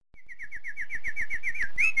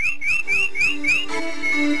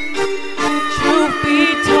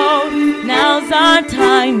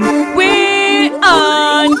mind. We're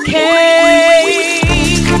uncaged.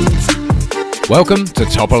 Welcome to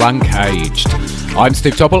Topple Uncaged. I'm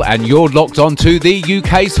Steve Topple and you're locked on to the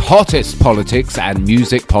UK's hottest politics and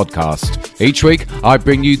music podcast. Each week I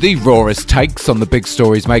bring you the rawest takes on the big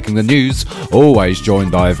stories making the news, always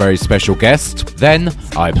joined by a very special guest. Then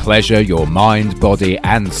I pleasure your mind, body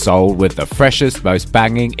and soul with the freshest, most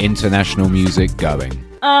banging international music going.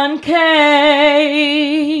 Uncaged.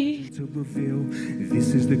 To reveal,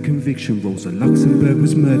 this is the conviction Rosa Luxemburg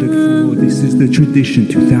was murdered for. This is the tradition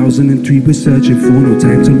 2003 we're searching for. No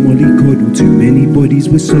time to mollycoddle, too many bodies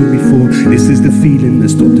were sold before. This is the feeling that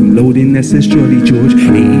stopped them loading SS Jolly George.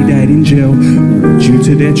 80 died in jail, all due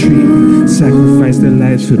to their treatment. Sacrificed their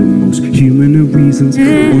lives for the most human of reasons.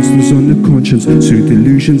 Monsters on the conscience, so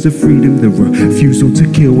delusions of freedom. The refusal to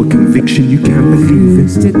kill, a conviction you can't believe in.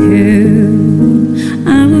 To kill,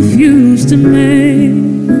 I refuse to make,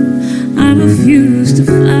 I refuse to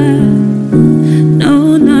fly.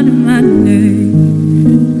 No, not in my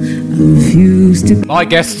name. I refuse to. My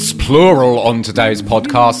guests, plural, on today's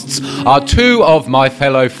podcasts are two of my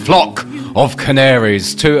fellow flock of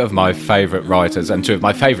canaries, two of my favourite writers and two of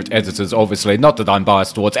my favourite editors, obviously. Not that I'm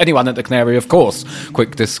biased towards anyone at the Canary, of course.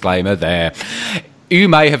 Quick disclaimer there. You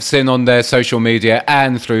may have seen on their social media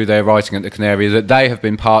and through their writing at the Canary that they have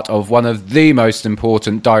been part of one of the most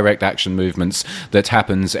important direct action movements that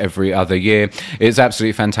happens every other year. It's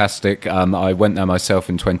absolutely fantastic. I went there myself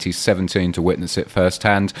in 2017 to witness it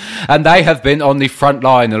firsthand. And they have been on the front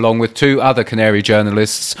line along with two other Canary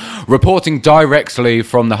journalists reporting directly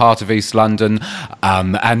from the heart of East London.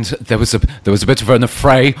 And there was a bit of an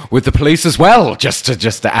affray with the police as well, just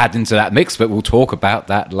to add into that mix, but we'll talk about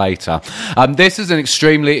that later. This is an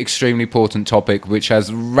extremely important topic which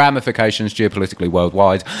has ramifications geopolitically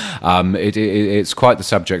worldwide. It's quite the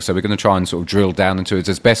subject, so we're going to try and sort of drill down into it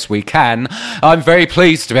as best we can. I'm very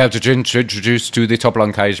pleased to be able to introduce to the Topple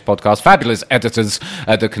Uncaged podcast fabulous editors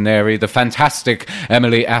at the Canary, the fantastic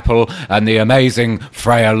Emily Apple and the amazing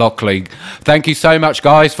Freya Lockley. Thank you so much,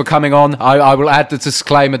 guys, for coming on. I will add the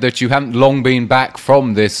disclaimer that you haven't long been back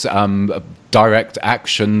from this direct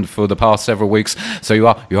action for the past several weeks, so you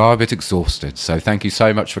are a bit exhausted, so thank you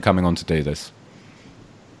so much for coming on to do this.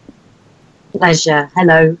 Pleasure.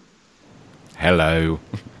 Hello.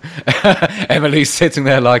 Emily's sitting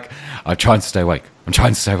there like, I'm trying to stay awake.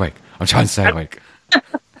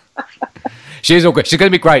 She's all good. She's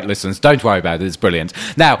going to be great, listeners. Don't worry about it. It's brilliant.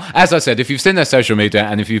 Now, as I said, if you've seen their social media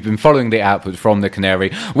and if you've been following the output from the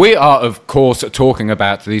Canary, we are, of course, talking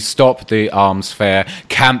about the Stop the Arms Fair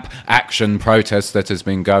camp action protest that has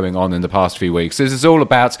been going on in the past few weeks. This is all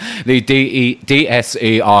about the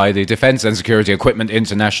DSEI, the Defence and Security Equipment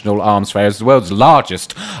International Arms Fair. It's the world's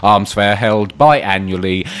largest arms fair held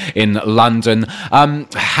biannually in London.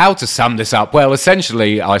 How to sum this up? Well,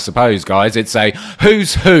 essentially, I suppose, guys, it's a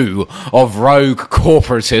who's who of rogue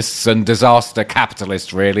corporatists and disaster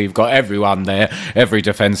capitalists, really. You've got everyone there, every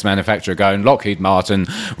defence manufacturer going, Lockheed Martin,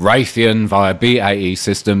 Raytheon via BAE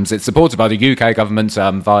Systems. It's supported by the UK government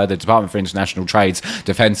via the Department for International Trade's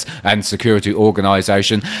Defence and Security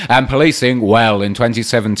Organisation. And policing, well, in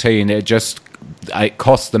 2017, it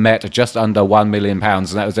cost the Met just under £1 million, and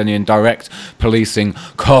that was only in direct policing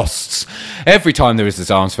costs. Every time there is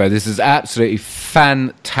this arms fair, this is absolutely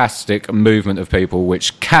fantastic movement of people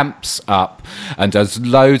which camps up and does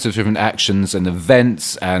loads of different actions and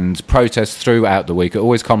events and protests throughout the week. It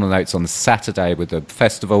always culminates on the Saturday with the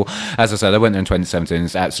festival. As I said, I went there in 2017.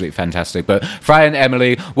 It's absolutely fantastic. But Freya and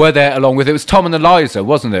Emily were there along with it. It was Tom and Eliza,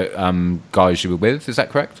 wasn't it, guys, you were with? Is that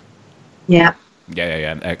correct? Yeah.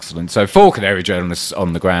 Yeah, excellent. So 4 Canary journalists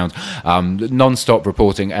on the ground, non-stop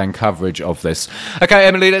reporting and coverage of this. Okay,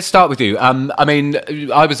 Emily, let's start with you. I mean,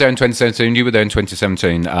 I was there in 2017, you were there in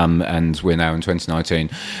 2017, and we're now in 2019.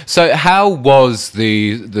 So how was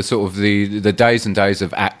the sort of the days and days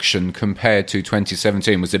of action compared to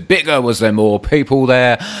 2017? Was it bigger? Was there more people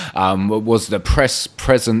there? Was the press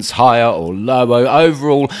presence higher or lower?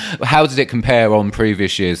 Overall, how did it compare on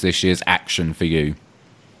previous years, this year's action for you?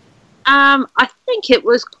 I think it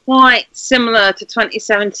was quite similar to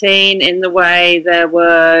 2017 in the way there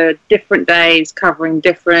were different days covering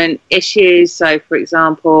different issues. So, for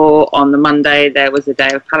example, on the Monday, there was a day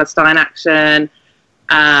of Palestine action.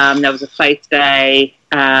 There was a faith day.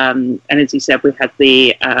 And as you said, we had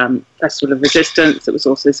the Festival of Resistance that was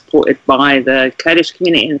also supported by the Kurdish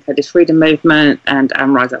community and the Kurdish Freedom Movement and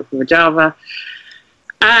Rise Up for Rojava.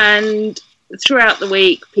 And throughout the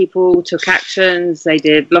week, people took actions. They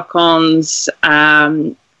did lock-ons,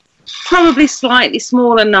 probably slightly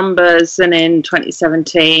smaller numbers than in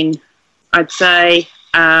 2017, I'd say.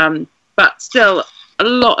 But still a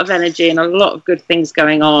lot of energy and a lot of good things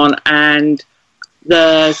going on, and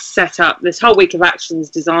the setup, this whole week of action is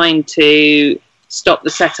designed to stop the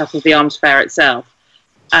setup of the arms fair itself.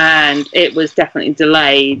 And it was definitely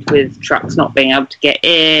delayed with trucks not being able to get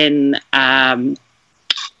in, and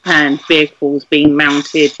vehicles being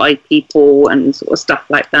mounted by people and sort of stuff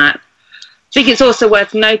like that. I think it's also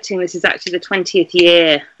worth noting this is actually the 20th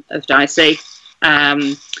year of Dicey.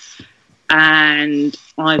 And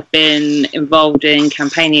I've been involved in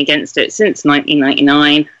campaigning against it since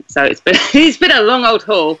 1999. So it's been a long old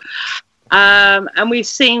haul. And we've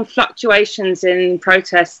seen fluctuations in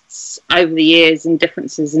protests over the years and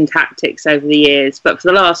differences in tactics over the years. But for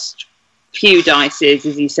the last few Dices,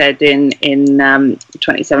 as you said, in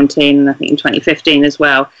 2017 and I think in 2015 as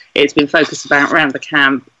well, it's been focused around the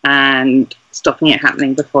camp and stopping it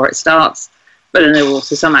happening before it starts. But then there were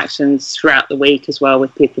also some actions throughout the week as well,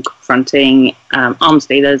 with people confronting arms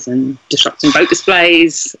dealers and disrupting boat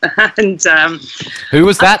displays. And who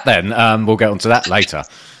was that then? We'll get onto that later.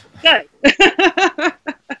 Yeah.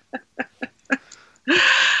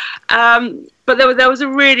 But there was a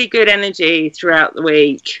really good energy throughout the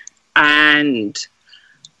week, and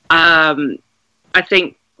I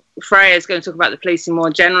think Freya is going to talk about the policing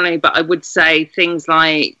more generally, but I would say things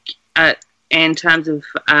like in terms of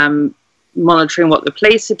monitoring what the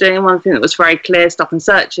police are doing, one thing that was very clear, stop and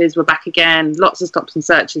searches were back again, lots of stops and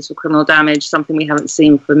searches for criminal damage, something we haven't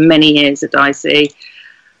seen for many years at Dicey.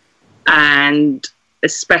 And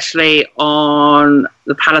especially on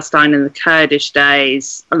the Palestine and the Kurdish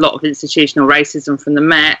days, a lot of institutional racism from the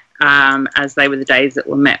Met, as they were the days that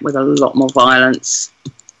were met with a lot more violence.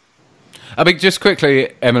 I mean, just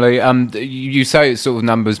quickly, Emily, you say sort of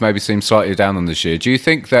numbers maybe seem slightly down on this year. Do you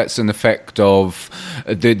think that's an effect of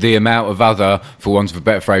the amount of other, for want of a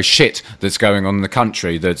better phrase, shit that's going on in the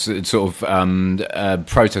country? That's sort of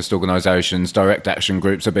protest organisations, direct action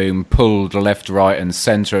groups are being pulled left, right, and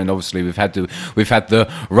centre, and obviously we've had the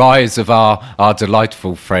rise of our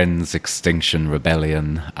delightful friends, Extinction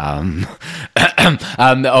Rebellion. Do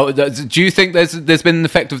you think there's been an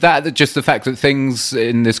effect of that? Just the fact that things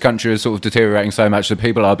in this country are sort of deteriorating so much that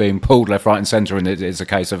people are being pulled left, right and centre, and it's a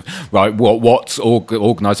case of, right, what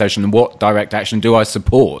organisation and what direct action do I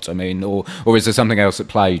support? I mean, or is there something else at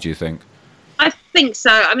play, do you think? I think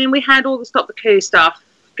so. I mean, we had all the Stop the Coup stuff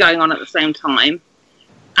going on at the same time,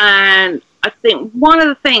 and I think one of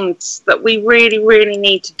the things that we really, really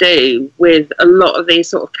need to do with a lot of these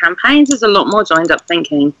sort of campaigns is a lot more joined up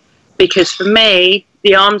thinking, because for me,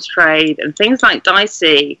 the arms trade and things like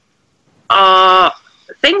Dicey are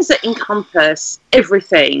things that encompass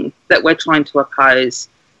everything that we're trying to oppose.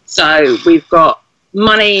 So we've got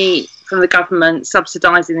money from the government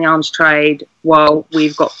subsidising the arms trade while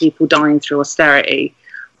we've got people dying through austerity.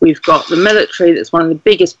 We've got the military that's one of the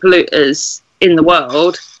biggest polluters in the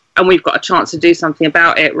world, and we've got a chance to do something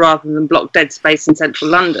about it rather than block dead space in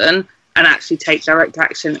central London and actually take direct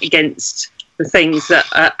action against the things that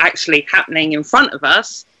are actually happening in front of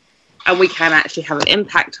us and we can actually have an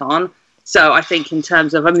impact on. So I think in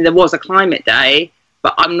terms of, I mean, there was a climate day,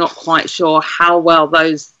 but I'm not quite sure how well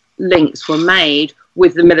those links were made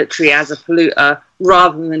with the military as a polluter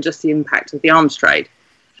rather than just the impact of the arms trade.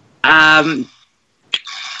 And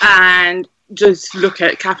just look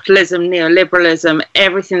at capitalism, neoliberalism,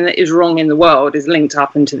 everything that is wrong in the world is linked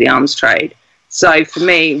up into the arms trade. So for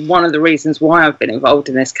me, one of the reasons why I've been involved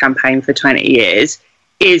in this campaign for 20 years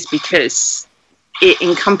is because it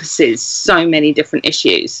encompasses so many different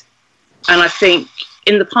issues. And I think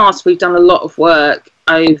in the past, we've done a lot of work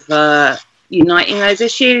over uniting those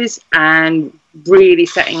issues and really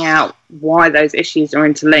setting out why those issues are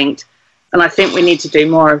interlinked. And I think we need to do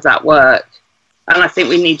more of that work. And I think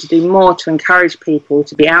we need to do more to encourage people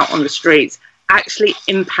to be out on the streets, actually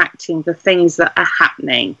impacting the things that are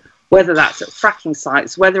happening, whether that's at fracking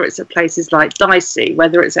sites, whether it's at places like Dicey,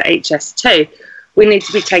 whether it's at HS2. We need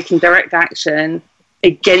to be taking direct action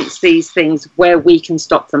against these things where we can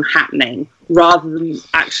stop them happening, rather than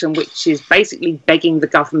action which is basically begging the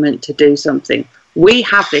government to do something. We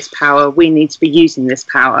have this power, we need to be using this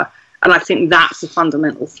power. And I think that's the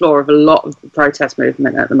fundamental flaw of a lot of the protest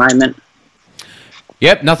movement at the moment.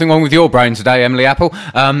 Yep, nothing wrong with your brain today, Emily Apple.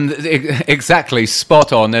 Exactly,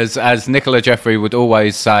 spot on. As Nicola Jeffrey would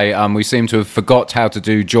always say, we seem to have forgot how to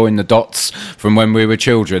do join the dots from when we were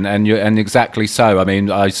children, and exactly so. I mean,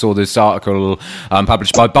 I saw this article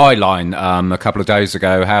published by Byline a couple of days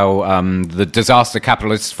ago, how the disaster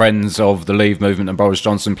capitalist friends of the Leave movement and Boris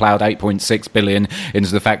Johnson ploughed $8.6 billion into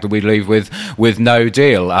the fact that we leave with no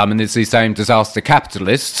deal. And it's these same disaster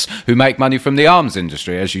capitalists who make money from the arms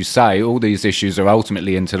industry. As you say, all these issues are ultimately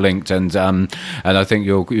ultimately interlinked, and I think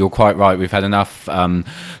you're quite right. We've had enough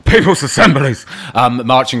people's assemblies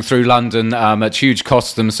marching through London at huge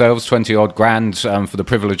cost themselves, 20 odd grand for the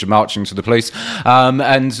privilege of marching to the police,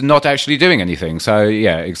 and not actually doing anything. So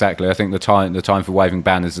yeah, exactly. I think the time for waving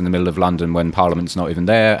banners in the middle of London when Parliament's not even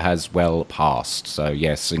there has well passed. So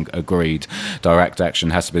yes, agreed. Direct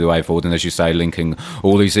action has to be the way forward, and as you say, linking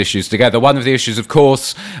all these issues together. One of the issues, of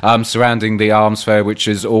course, surrounding the arms fair, which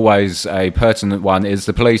is always a pertinent one, is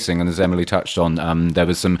the policing. And as Emily touched on, there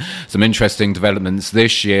was some interesting developments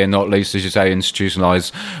this year, not least, as you say,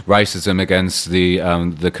 institutionalised racism against the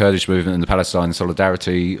Kurdish movement and the Palestine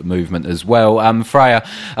Solidarity movement as well. Freya,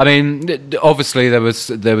 I mean, obviously there was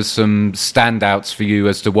some standouts for you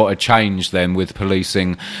as to what had changed then with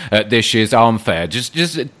policing at this year's arm fair. Just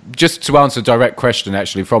to answer a direct question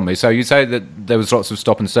actually from me. So you say that there was lots of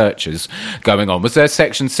stop and searches going on. Was there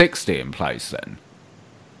Section 60 in place then?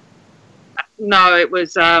 No, it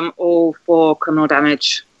was all for criminal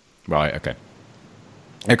damage. Right, okay.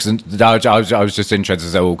 Excellent. I was just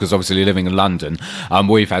interested because obviously living in London,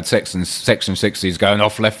 we've had Section 60s going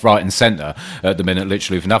off left, right and centre at the minute,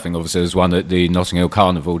 literally for nothing. Obviously there's one at the Notting Hill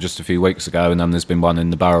Carnival just a few weeks ago, and there's been one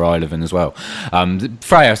in the borough I live in as well.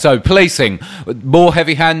 Freya, so policing, more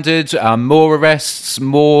heavy-handed, more arrests,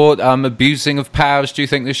 more abusing of powers, do you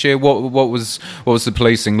think, this year? What was the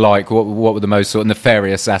policing like? What were the most sort of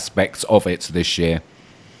nefarious aspects of it this year?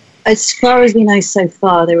 As far as we know so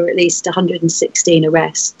far, there were at least 116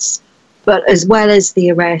 arrests. But as well as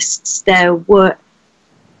the arrests, the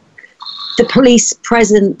police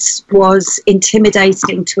presence was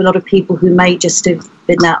intimidating to a lot of people who may just have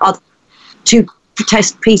been there to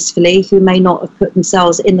protest peacefully, who may not have put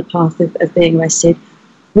themselves in the path of being arrested.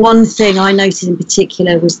 One thing I noted in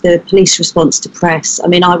particular was the police response to press. I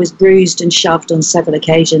mean, I was bruised and shoved on several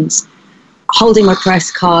occasions, holding my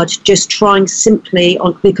press card, just trying simply,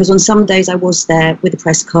 because on some days I was there with a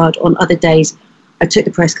press card, on other days I took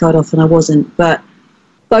the press card off and I wasn't. But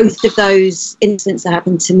both of those incidents that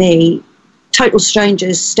happened to me, total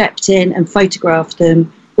strangers stepped in and photographed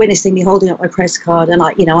them, witnessing me holding up my press card, and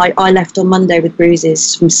I left on Monday with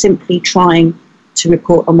bruises from simply trying to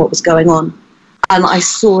report on what was going on. And I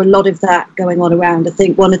saw a lot of that going on around. I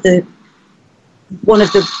think one of the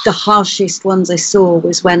harshest ones I saw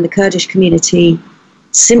was when the Kurdish community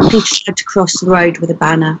simply tried to cross the road with a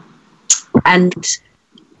banner, and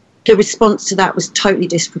the response to that was totally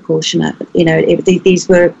disproportionate. These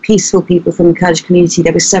were peaceful people from the Kurdish community.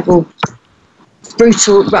 There were several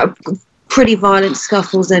brutal, pretty violent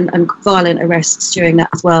scuffles and violent arrests during that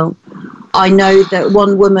as well. I know that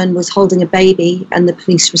one woman was holding a baby, and the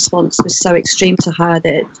police response was so extreme to her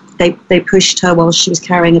that they pushed her while she was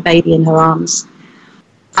carrying a baby in her arms.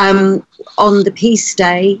 On the Peace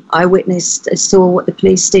Day, I saw what the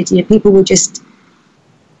police did. People were just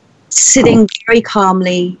sitting very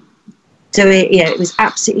calmly. It was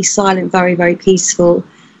absolutely silent, very, very peaceful.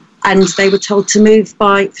 And they were told to move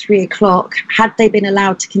by 3 o'clock. Had they been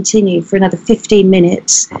allowed to continue for another 15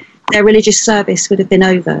 minutes, their religious service would have been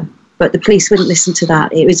over. But the police wouldn't listen to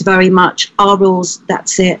that. It was very much our rules,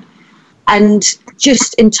 that's it. And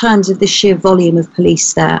just in terms of the sheer volume of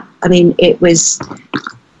police there, I mean, it was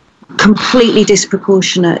completely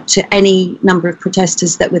disproportionate to any number of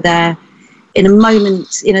protesters that were there. In a moment,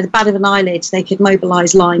 the bat of an eyelid, they could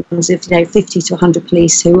mobilise lines of 50 to 100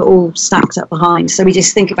 police who were all stacked up behind. So we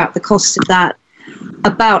just think about the cost of that,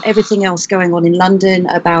 about everything else going on in London,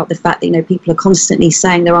 about the fact that people are constantly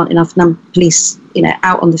saying there aren't enough police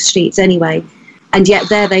out on the streets anyway, and yet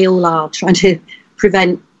there they all are trying to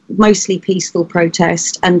prevent mostly peaceful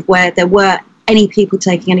protest, and where there were any people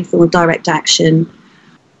taking any form of direct action,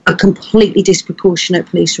 a completely disproportionate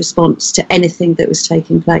police response to anything that was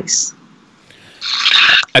taking place.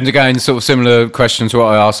 And again, sort of similar question to what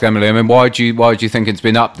I asked Emily. I mean, why do you think it's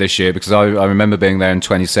been up this year? Because I remember being there in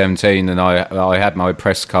 2017, and I had my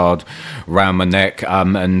press card round my neck.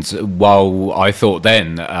 And while I thought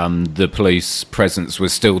then the police presence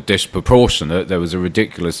was still disproportionate, there was a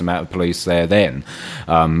ridiculous amount of police there then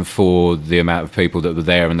for the amount of people that were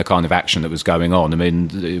there and the kind of action that was going on. I mean,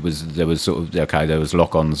 there was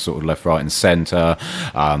lock-ons sort of left, right, and centre,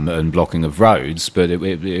 and blocking of roads, but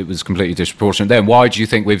it was completely disproportionate. Then why do you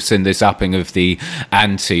think we've seen this upping of the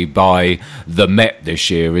ante by the Met this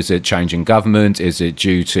year? Is it changing government? Is it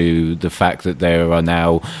due to the fact that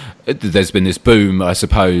there's been this boom, I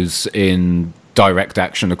suppose, in direct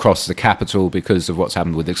action across the capital because of what's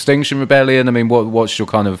happened with Extinction Rebellion? I mean, what's your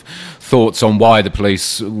kind of thoughts on why the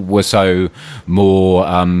police were so more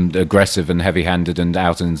aggressive and heavy-handed and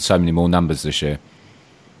out in so many more numbers this year?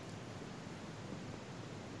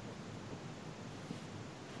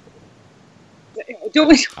 Do you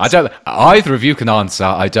want me to- I don't. Either of you can answer.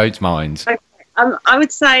 I don't mind. Okay. I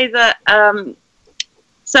would say that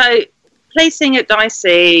so policing at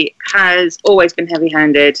Dicey has always been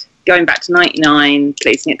heavy-handed. Going back to '99,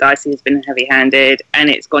 policing at Dicey has been heavy-handed, and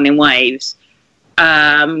it's gone in waves.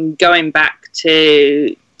 Going back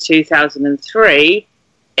to 2003,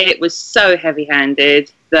 it was so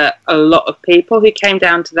heavy-handed that a lot of people who came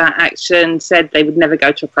down to that action said they would never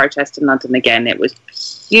go to a protest in London again. It was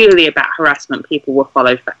purely about harassment. People were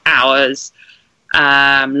followed for hours.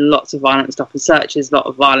 Lots of violent stop and searches, a lot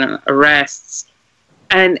of violent arrests,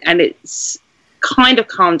 and it's kind of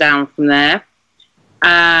calmed down from there.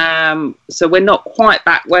 So we're not quite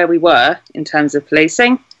back where we were in terms of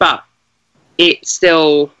policing, but it's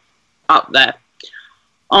still up there.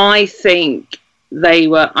 I think they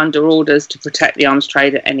were under orders to protect the arms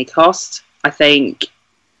trade at any cost. I think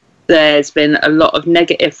there's been a lot of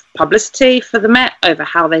negative publicity for the Met over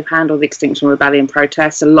how they've handled the Extinction Rebellion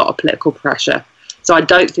protests, a lot of political pressure. So I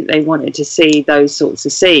don't think they wanted to see those sorts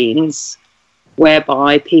of scenes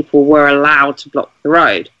whereby people were allowed to block the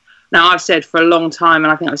road. Now, I've said for a long time,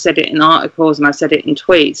 and I think I've said it in articles and I've said it in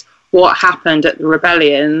tweets, what happened at the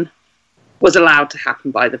rebellion was allowed to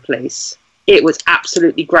happen by the police. It was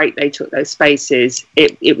absolutely great they took those spaces.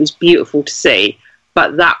 It was beautiful to see,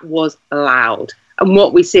 but that was allowed. And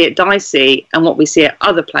what we see at Dicey and what we see at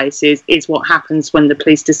other places is what happens when the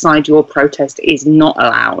police decide your protest is not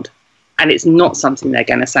allowed and it's not something they're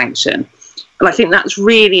going to sanction. And I think that's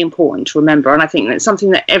really important to remember. And I think that's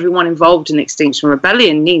something that everyone involved in Extinction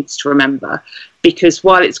Rebellion needs to remember, because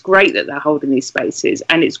while it's great that they're holding these spaces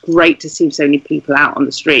and it's great to see so many people out on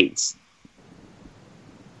the streets,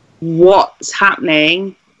 what's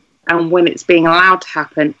happening and when it's being allowed to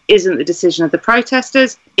happen isn't the decision of the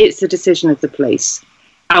protesters, it's the decision of the police.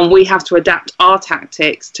 And we have to adapt our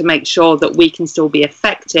tactics to make sure that we can still be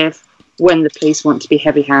effective when the police want to be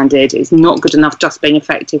heavy-handed. It's not good enough just being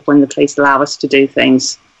effective when the police allow us to do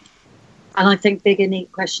things. And I think bigger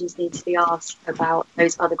questions need to be asked about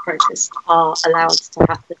those other protests are allowed to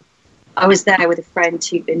happen. I was there with a friend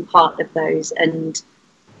who'd been part of those, and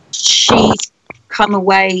she's come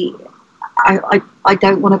away, I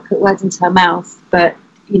don't want to put words into her mouth, but,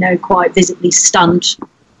 you know, quite visibly stunned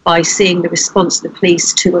by seeing the response of the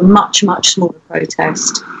police to a much, much smaller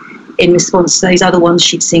protest in response to those other ones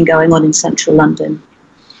she'd seen going on in central London.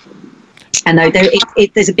 And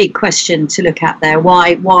there's a big question to look at there.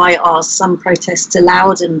 Why are some protests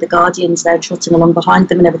allowed and the Guardians there trotting along behind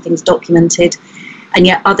them and everything's documented, and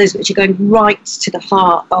yet others which are going right to the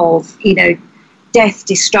heart of, you know, death,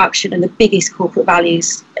 destruction, and the biggest corporate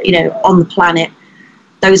values, you know, on the planet,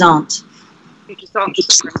 those aren't. You just answered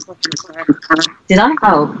the question. Did I?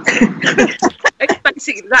 Oh.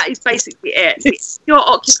 That is basically it. If you're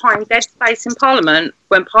occupying dead space in Parliament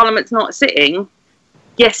when Parliament's not sitting,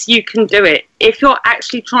 yes, you can do it. If you're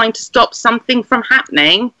actually trying to stop something from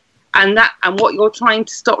happening, and what you're trying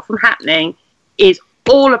to stop from happening is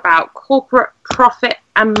all about corporate profit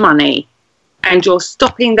and money, and you're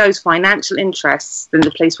stopping those financial interests, then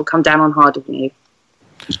the police will come down on harder than you.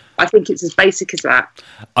 I think it's as basic as that.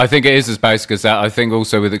 I think it is as basic as that. I think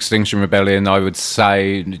also with Extinction Rebellion, I would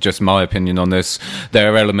say, just my opinion on this,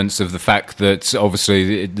 there are elements of the fact that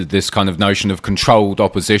obviously this kind of notion of controlled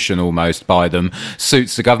opposition almost by them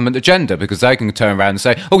suits the government agenda, because they can turn around and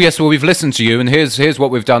say, oh yes, well, we've listened to you and here's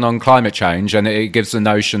what we've done on climate change, and it gives the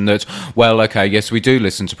notion that, well, okay, yes, we do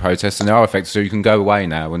listen to protests and there are effects, so you can go away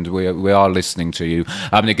now and we are listening to you.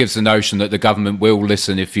 And it gives the notion that the government will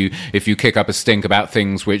listen if you kick up a stink about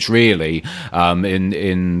things which really,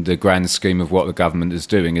 in the grand scheme of what the government is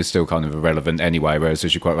doing, is still kind of irrelevant anyway. Whereas,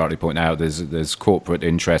 as you quite rightly point out, there's corporate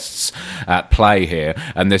interests at play here,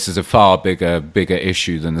 and this is a far bigger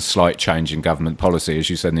issue than a slight change in government policy. As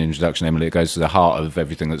you said in the introduction, Emily, it goes to the heart of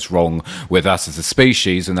everything that's wrong with us as a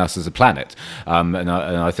species and us as a planet. And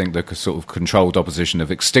I think the sort of controlled opposition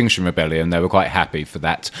of Extinction Rebellion, they were quite happy for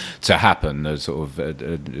that to happen. It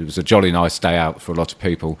was a jolly nice day out for a lot of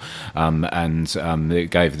people, and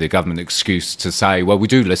it gave the government excuse to say, well, we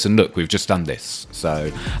do listen, look, we've just done this.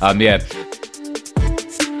 So yeah,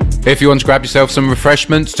 if you want to grab yourself some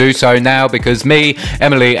refreshments, do so now, because me,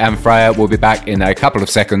 Emily and Freya will be back in a couple of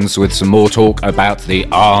seconds with some more talk about the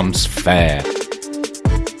arms fair.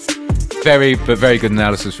 Very good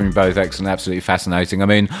analysis from you both. Excellent, absolutely fascinating. I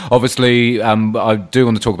mean, obviously, I do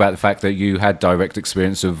want to talk about the fact that you had direct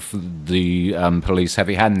experience of the police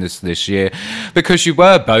heavy-handedness this year, because you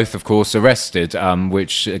were both, of course, arrested,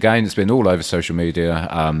 which, again, it's been all over social media,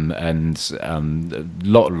 and a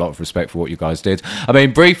lot of respect for what you guys did. I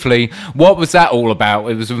mean, briefly, what was that all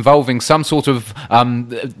about? It was involving some sort of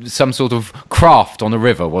craft on a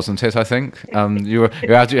river, wasn't it, I think? You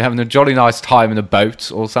were out having a jolly nice time in a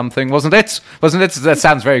boat or something, wasn't it? That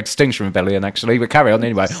sounds very Extinction Rebellion, actually, but carry on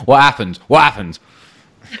anyway. What happened?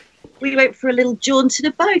 We went for a little jaunt in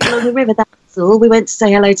a boat along the river, that's all. We went to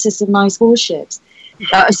say hello to some nice warships.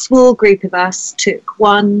 A small group of us took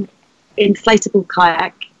one inflatable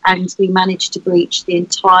kayak, and we managed to breach the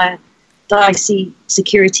entire dicey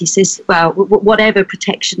security system, well, whatever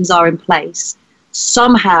protections are in place.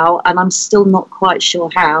 Somehow, and I'm still not quite sure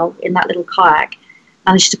how, in that little kayak,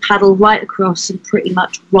 managed to paddle right across and pretty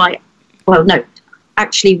much right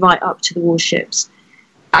up to the warships.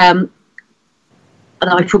 And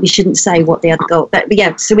I probably shouldn't say what the other goal, but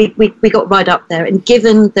yeah, so we got right up there. And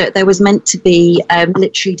given that there was meant to be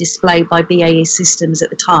military display by BAE Systems at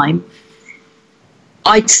the time,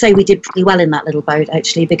 I'd say we did pretty well in that little boat,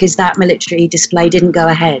 actually, because that military display didn't go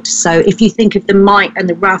ahead. So if you think of the might and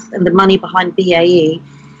the wrath and the money behind BAE,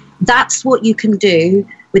 that's what you can do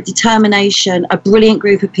with determination, a brilliant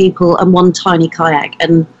group of people, and one tiny kayak.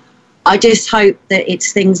 And I just hope that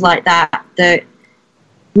it's things like that that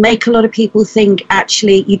make a lot of people think,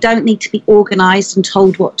 actually, you don't need to be organised and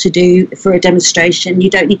told what to do for a demonstration. You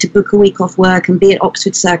don't need to book a week off work and be at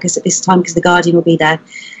Oxford Circus at this time because the Guardian will be there.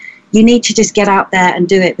 You need to just get out there and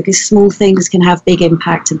do it, because small things can have big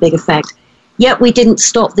impact and big effect. Yet we didn't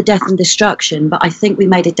stop the death and destruction, but I think we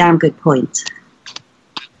made a damn good point.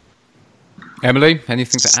 Emily,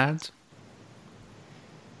 anything to add?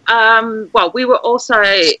 Well, we were also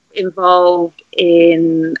involved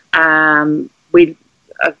in,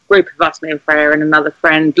 a group of us, me and Freya and another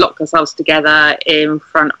friend, locked ourselves together in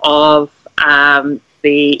front of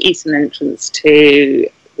the eastern entrance to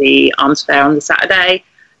the Arms Fair on the Saturday,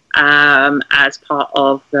 as part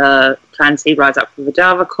of the Plan C Rise Up for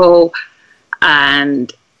Vidava call.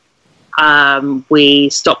 And we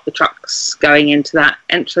stopped the trucks going into that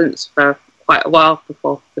entrance for quite a while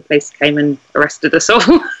before the police came and arrested us all.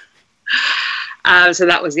 So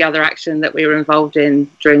that was the other action that we were involved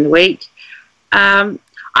in during the week. I'd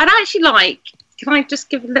actually can I just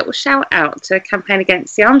give a little shout out to Campaign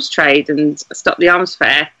Against the Arms Trade and Stop the Arms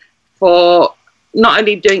Fair for not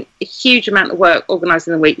only doing a huge amount of work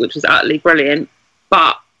organising the week, which was utterly brilliant,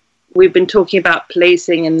 but we've been talking about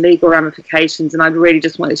policing and legal ramifications, and I really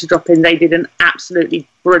just wanted to drop in. They did an absolutely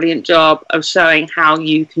brilliant job of showing how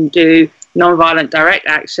you can do non-violent direct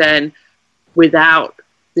action without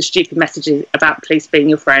the stupid messages about police being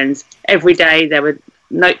your friends. Every day there were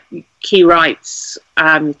no key rights,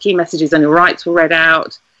 key messages on your rights were read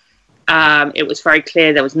out. It was very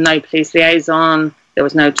clear there was no police liaison, there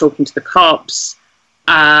was no talking to the cops,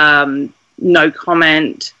 no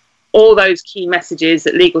comment. All those key messages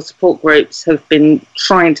that legal support groups have been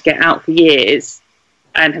trying to get out for years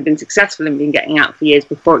and have been successful in being getting out for years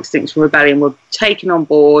before Extinction Rebellion were taken on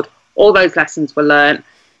board. All those lessons were learnt,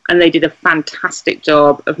 and they did a fantastic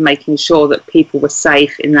job of making sure that people were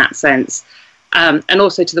safe in that sense. And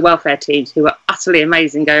also to the welfare teams, who were utterly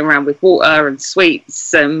amazing, going around with water and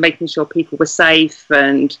sweets and making sure people were safe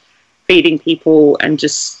and feeding people, and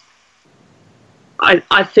just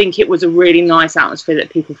I think it was a really nice atmosphere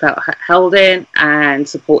that people felt held in and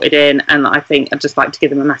supported in, and I think I'd just like to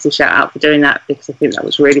give them a massive shout out for doing that, because I think that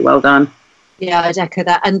was really well done. Yeah, I'd echo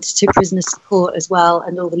that, and to prisoner support as well,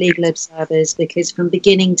 and all the legal observers, because from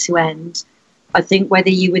beginning to end, I think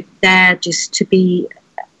whether you were there just to be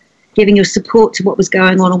giving your support to what was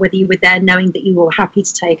going on, or whether you were there knowing that you were happy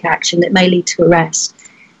to take action that may lead to arrest,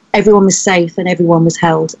 everyone was safe and everyone was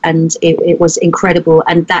held, and it was incredible.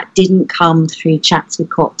 And that didn't come through chats with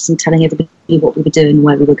cops and telling everybody what we were doing and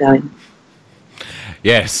where we were going.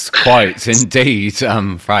 Yes, quite indeed,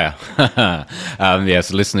 Freya.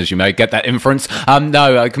 Yes, listeners, you may get that inference.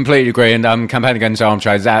 No, I completely agree. And Campaign Against Arms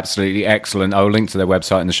Trade is absolutely excellent. I will link to their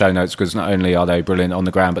website in the show notes, because not only are they brilliant on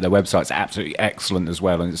the ground, but their website's absolutely excellent as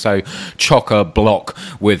well. And it's so chock-a-block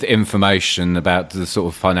with information about the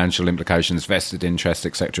sort of financial implications, vested interest,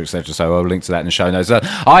 etc., etc. So I'll link to that in the show notes.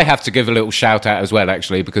 I have to give a little shout out as well,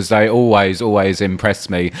 actually, because they always impress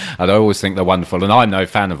me, and I always think they're wonderful. And I'm no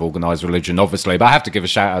fan of organised religion, obviously, but I have to to give a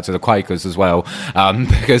shout out to the Quakers as well,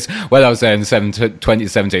 because when I was there in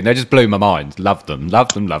 2017, they just blew my mind. Loved them.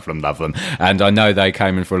 And I know they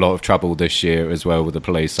came in for a lot of trouble this year as well with the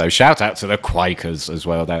police. So shout out to the Quakers as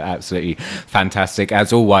well. They're absolutely fantastic,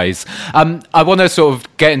 as always. I want to sort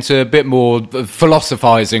of get into a bit more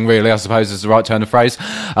philosophising, really, I suppose is the right turn of phrase,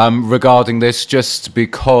 regarding this, just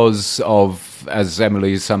because of, as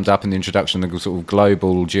Emily summed up in the introduction, the sort of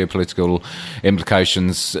global geopolitical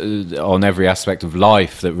implications on every aspect of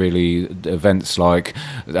life that really events like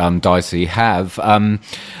Dicey have. I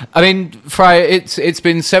mean, Freya, it's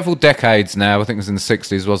been several decades now, I think it was in the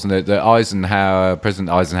 60s, wasn't it, that President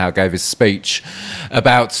Eisenhower gave his speech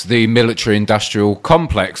about the military-industrial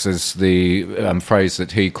complex, as the phrase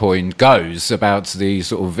that he coined goes, about the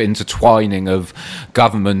sort of intertwining of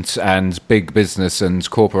government and big business and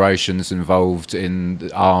corporations involved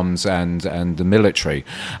in arms and the military.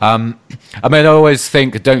 I mean, I always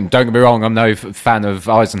think, don't get me wrong, I'm no fan of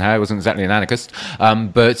Eisenhower, I wasn't exactly an anarchist,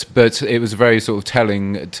 but it was a very sort of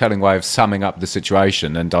telling way of summing up the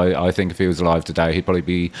situation, and I think if he was alive today, he'd probably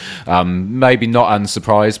be maybe not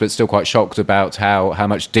unsurprised, but still quite shocked about how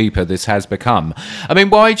much deeper this has become. I mean,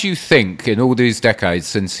 why do you think, in all these decades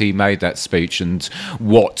since he made that speech, and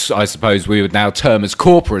what I suppose we would now term as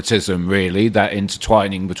corporatism, really, that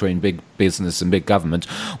intertwining between big business and big government,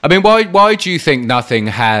 I mean, why do you think nothing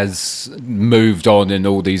has moved on in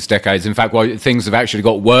all these decades? In fact, why things have actually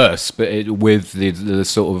got worse, but with the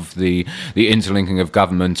sort of the interlinking of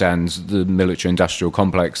government and the military-industrial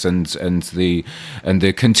complex and the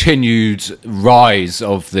continued rise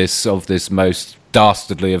of this most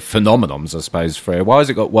dastardly of phenomenons, I suppose, Freya. Why has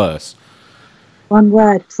it got worse? One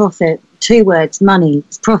word, profit. 2 words, money.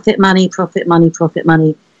 It's profit, money, profit, money, profit,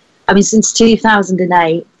 money. I mean, since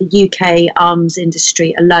 2008, the UK arms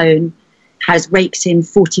industry alone has raked in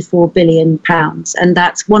 £44 billion. And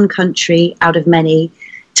that's one country out of many.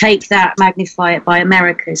 Take that, magnify it by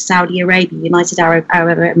America, Saudi Arabia, United Arab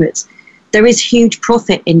Emirates. There is huge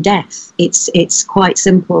profit in death. It's quite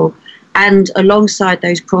simple. And alongside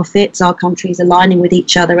those profits, our countries aligning with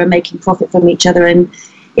each other and making profit from each other. And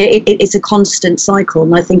it's a constant cycle.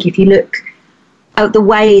 And I think if you look at the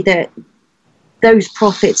way that those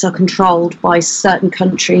profits are controlled by certain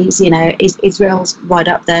countries, you know, Israel's right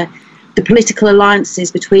up there. The political alliances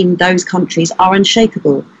between those countries are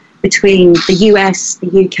unshakable. Between the US,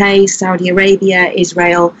 the UK, Saudi Arabia,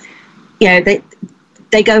 Israel, you know,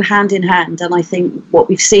 they go hand in hand. And I think what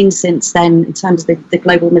we've seen since then, in terms of the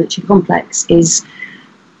global military complex, is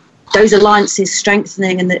those alliances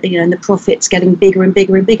strengthening and the profits getting bigger and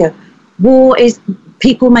bigger and bigger.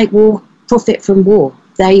 People make war profit from war.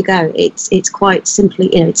 There you go. It's quite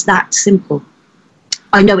simply, you know, it's that simple.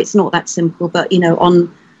 I know it's not that simple, but, you know,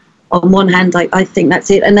 on one hand, I think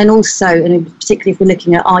that's it. And then also, and particularly if we're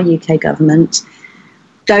looking at our UK government,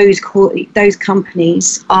 those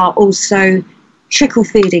companies are also trickle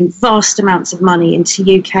feeding vast amounts of money into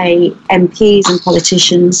UK MPs and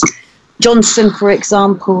politicians. Johnson, for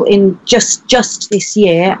example, in just this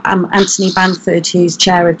year, Anthony Banford, who's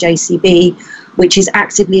chair of JCB, which is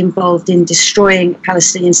actively involved in destroying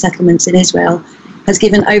Palestinian settlements in Israel, has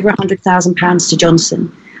given over £100,000 to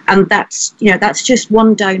Johnson. And that's just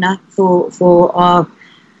one donor for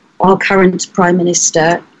our current Prime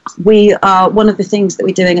Minister. One of the things that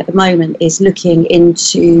we're doing at the moment is looking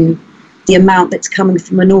into the amount that's coming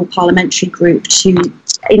from an all-parliamentary group to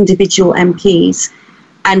individual MPs,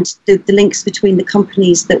 and the links between the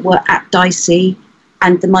companies that were at Dicey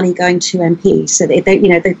and the money going to MPs. So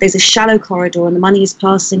there's a shallow corridor, and the money is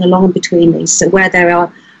passing along between these. So where there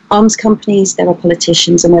are arms companies, there are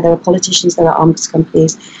politicians, and where there are politicians, there are arms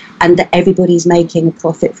companies, and that everybody's making a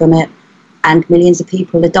profit from it, and millions of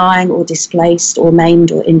people are dying or displaced or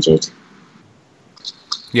maimed or injured.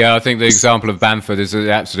 Yeah, I think the example of Banford is an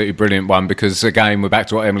absolutely brilliant one, because, again, we're back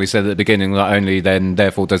to what Emily said at the beginning. Not only then,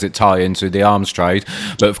 therefore, does it tie into the arms trade,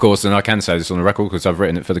 but, of course, and I can say this on the record because I've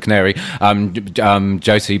written it for the Canary,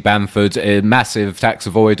 Josie Banford, a massive tax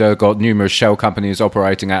avoider, got numerous shell companies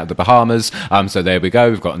operating out of the Bahamas. So there we go.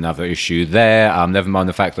 We've got another issue there. Never mind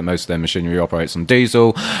the fact that most of their machinery operates on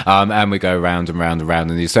diesel. And we go round and round and round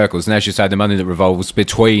in these circles. And as you say, the money that revolves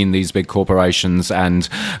between these big corporations and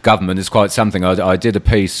government is quite something. I did a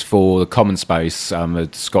piece piece for the Common Space, a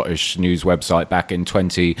Scottish news website, back in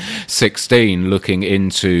 2016, looking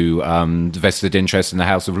into the vested interest in the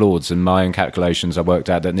House of Lords. And my own calculations, I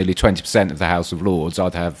worked out that nearly 20% of the House of Lords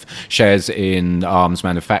either have shares in arms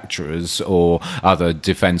manufacturers or other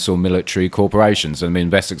defence or military corporations. And the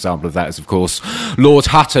best example of that is, of course, Lord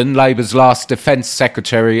Hutton, Labour's last Defence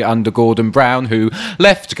Secretary under Gordon Brown, who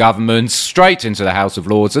left government straight into the House of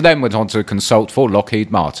Lords and then went on to consult for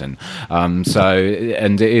Lockheed Martin.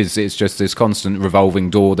 It's just this constant revolving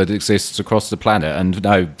door that exists across the planet. And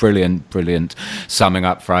no, brilliant summing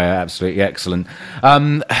up, Freya, absolutely excellent. I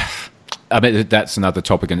mean, that's another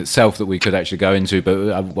topic in itself that we could actually go into,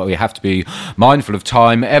 but we have to be mindful of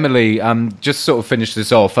time. Emily, just sort of finish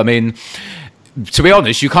this off. I mean, to be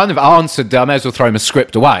honest, you kind of answered, I may as well throw my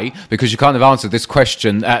script away, because you kind of answered this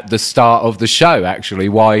question at the start of the show, actually.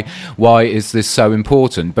 Why is this so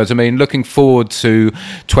important? But I mean, looking forward to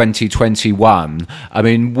 2021, I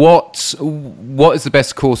mean, what is the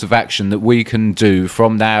best course of action that we can do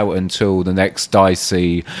from now until the next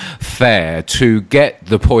Dicey fair to get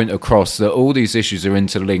the point across that all these issues are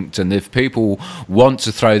interlinked, and if people want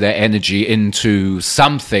to throw their energy into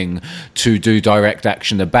something to do direct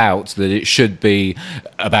action about, that it should be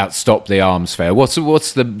about Stop the Arms Fair? What's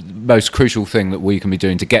the most crucial thing that we can be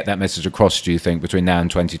doing to get that message across, do you think, between now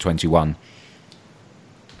and 2021?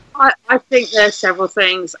 I think there's several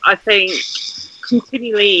things. I think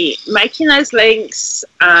continually making those links,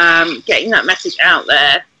 getting that message out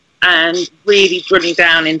there, and really drilling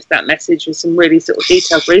down into that message with some really sort of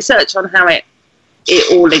detailed research on how it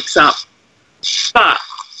all links up. But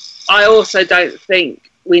I also don't think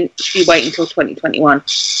we should be waiting until 2021.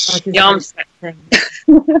 The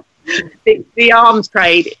arms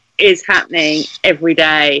trade is happening every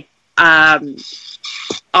day.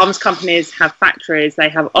 Arms companies have factories, they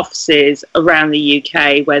have offices around the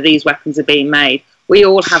UK where these weapons are being made. We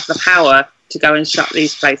all have the power to go and shut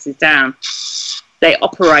these places down. They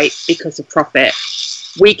operate because of profit.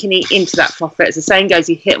 We can eat into that profit. As the saying goes,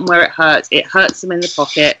 you hit them where it hurts them in the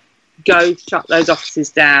pocket. Go shut those offices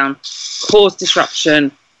down, cause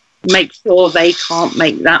disruption, make sure they can't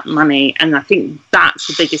make that money. And I think that's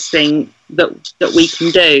the biggest thing that we can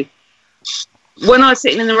do. When I was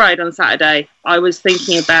sitting in the road on Saturday, I was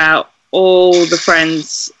thinking about all the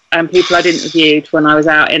friends and people I'd interviewed when I was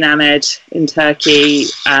out in Ahmed in Turkey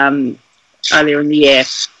earlier in the year.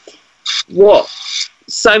 What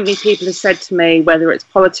so many people have said to me, whether it's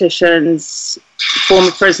politicians, former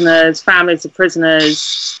prisoners, families of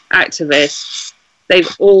prisoners, activists, they've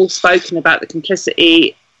all spoken about the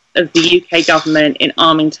complicity of the UK government in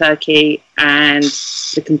arming Turkey and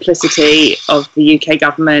the complicity of the UK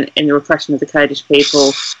government in the repression of the Kurdish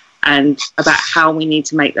people, and about how we need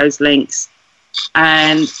to make those links.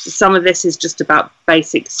 And some of this is just about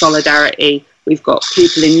basic solidarity. We've got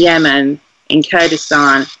people in Yemen, in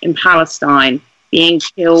Kurdistan, in Palestine, being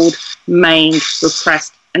killed, maimed,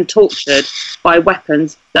 repressed and tortured by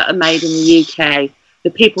weapons that are made in the UK.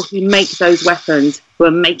 The people who make those weapons, who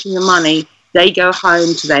are making the money, they go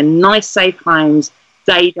home to their nice, safe homes.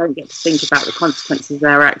 They don't get to think about the consequences of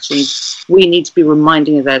their actions. We need to be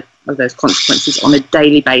reminding of those consequences on a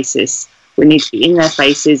daily basis. We need to be in their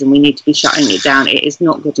faces and we need to be shutting it down. It is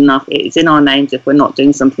not good enough. It is in our names if we're not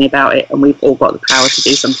doing something about it, and we've all got the power to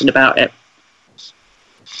do something about it.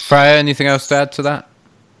 Freya, anything else to add to that?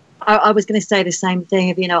 I was going to say the same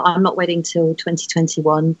thing. I'm not waiting till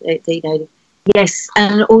 2021. Yes,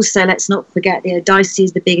 and also let's not forget, Dicey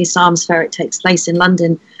is the biggest arms fair. It takes place in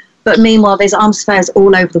London, but meanwhile there's arms fairs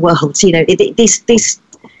all over the world.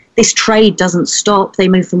 This trade doesn't stop. They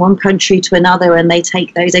move from one country to another and they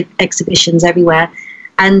take those exhibitions everywhere.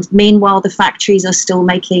 And meanwhile the factories are still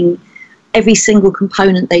making every single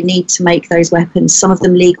component they need to make those weapons. Some of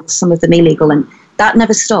them legal, some of them illegal, and that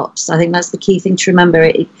never stops. I think that's the key thing to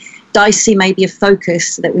remember. Dicey may be a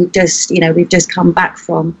focus that we've just come back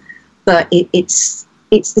from, but it's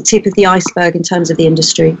the tip of the iceberg in terms of the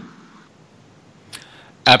industry.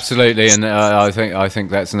 Absolutely, and I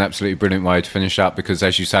think that's an absolutely brilliant way to finish up, because,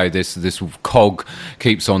 as you say, this cog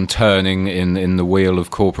keeps on turning in the wheel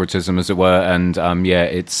of corporatism, as it were, and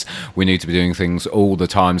we need to be doing things all the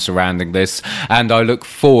time surrounding this. And I look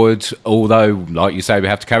forward, although, like you say, we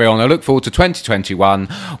have to carry on, I look forward to 2021,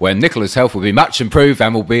 when Nicola's health will be much improved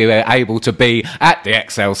and we'll be able to be at the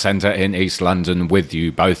Excel Centre in East London with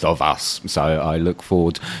you, both of us. So I look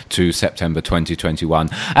forward to September 2021.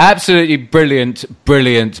 Absolutely brilliant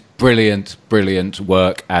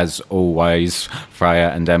work as always, Freya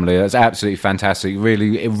and Emily. That's absolutely fantastic.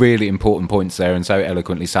 Really, really important points there, and so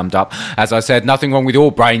eloquently summed up. As I said, nothing wrong with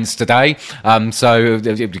your brains today. So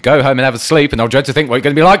go home and have a sleep, and I'll dread to think what you're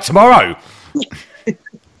going to be like tomorrow.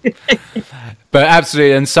 But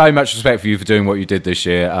absolutely, and so much respect for you for doing what you did this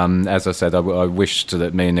year. As I said, I wished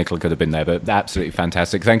that me and Nicola could have been there, but absolutely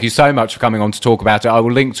fantastic. Thank you so much for coming on to talk about it. I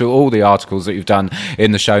will link to all the articles that you've done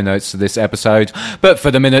in the show notes to this episode. But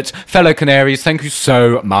for the minute, fellow Canaries, thank you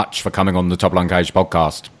so much for coming on the Top Uncaged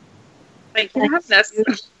podcast. Thank you for having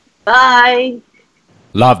us. Bye.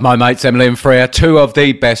 Love my mates Emily and Freya, two of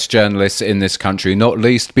the best journalists in this country, not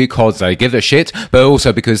least because they give a shit, but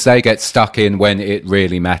also because they get stuck in when it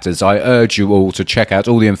really matters. I urge you all to check out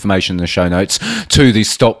all the information in the show notes to the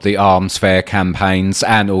Stop the Arms Fair campaigns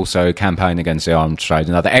and also Campaign Against the Arms Trade,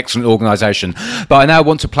 another excellent organisation. But I now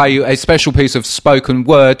want to play you a special piece of spoken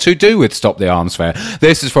word to do with Stop the Arms Fair.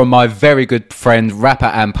 This is from my very good friend, rapper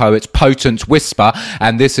and poet Potent Whisper,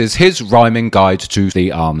 and this is his rhyming guide to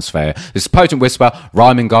the Arms Fair. This is Potent Whisper,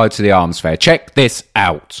 rhyming guide to the Arms Fair. Check this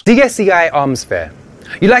out. DSEI Arms Fair.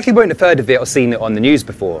 You likely won't have heard of it or seen it on the news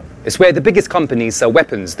before. It's where the biggest companies sell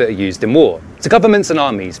weapons that are used in war. To governments and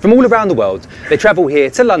armies from all around the world, they travel here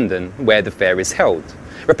to London where the fair is held.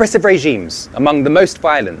 Repressive regimes, among the most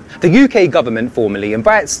violent, the UK government formally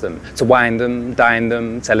invites them to wine them, dine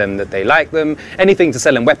them, tell them that they like them, anything to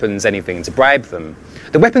sell them weapons, anything to bribe them.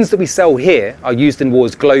 The weapons that we sell here are used in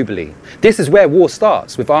wars globally. This is where war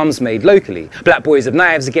starts, with arms made locally. Black boys with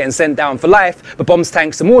knives are getting sent down for life, but bombs,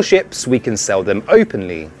 tanks and warships, we can sell them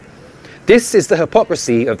openly. This is the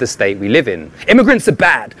hypocrisy of the state we live in. Immigrants are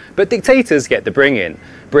bad, but dictators get the bring-in.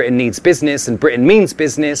 Britain needs business and Britain means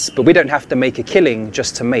business, but we don't have to make a killing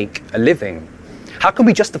just to make a living. How can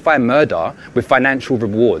we justify murder with financial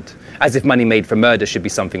reward? As if money made from murder should be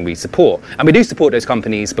something we support. And we do support those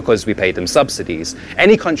companies because we pay them subsidies.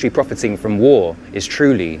 Any country profiting from war is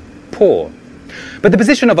truly poor. But the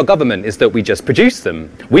position of our government is that we just produce them.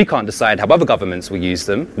 We can't decide how other governments will use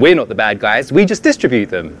them. We're not the bad guys, we just distribute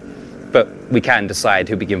them. But we can decide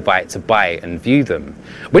who we invite to buy and view them.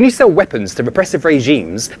 When you sell weapons to repressive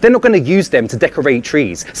regimes, they're not going to use them to decorate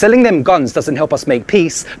trees. Selling them guns doesn't help us make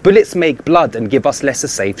peace. Bullets make blood and give us lesser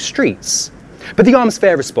safe streets. But the Arms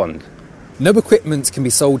Fair respond. No equipment can be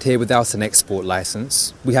sold here without an export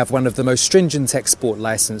licence. We have one of the most stringent export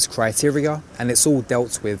licence criteria, and it's all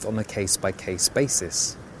dealt with on a case-by-case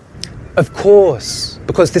basis. Of course,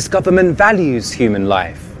 because this government values human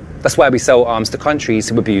life. That's why we sell arms to countries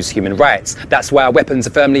who abuse human rights. That's why our weapons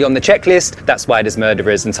are firmly on the checklist. That's why there's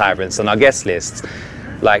murderers and tyrants on our guest list.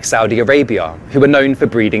 Like Saudi Arabia, who are known for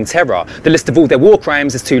breeding terror. The list of all their war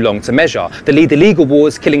crimes is too long to measure. They lead illegal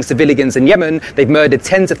wars, killing civilians in Yemen. They've murdered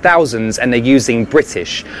tens of thousands and they're using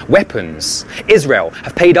British weapons. Israel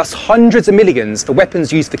have paid us hundreds of millions for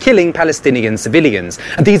weapons used for killing Palestinian civilians.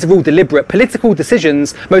 And these are all deliberate political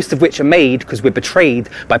decisions, most of which are made because we're betrayed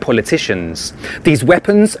by politicians. These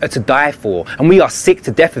weapons are to die for, and we are sick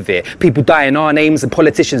to death of it. People die in our names and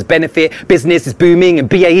politicians benefit. Business is booming and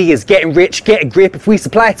BAE is getting rich. Get a grip. If we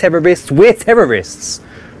supply terrorists, we're terrorists.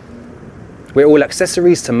 We're all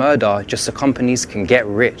accessories to murder just so companies can get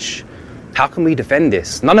rich. How can we defend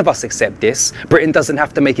this? None of us accept this. Britain doesn't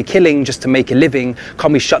have to make a killing just to make a living.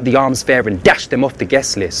 Can we shut the Arms Fair and dash them off the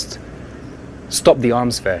guest list? Stop the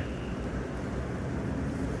Arms Fair.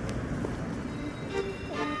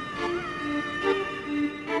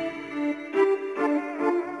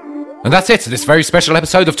 And that's it. This very special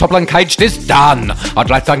episode of Top Uncaged is done. I'd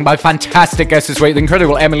like to thank my fantastic guests this week, the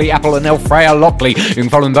incredible Emily Apple and Freya Lockley. You can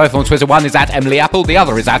follow them both on Twitter. One is at Emily Apple, the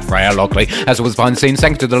other is at Freya Lockley. As always, behind the scenes,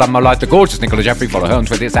 thank you to the love of my life, the gorgeous Nicola Jeffrey. Follow her on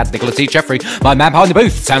Twitter, it's at Nicola T. Jeffrey. My man behind the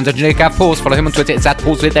booth, sound engineer Gav Force. Follow him on Twitter, it's at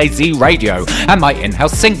Pause with AZ Radio. And my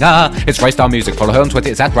in-house singer, it's Raystar Music. Follow her on Twitter,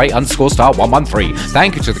 it's at Ray_star113.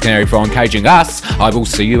 Thank you to the Canary for uncaging us. I will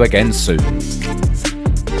see you again soon.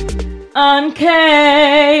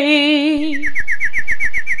 Uncaged.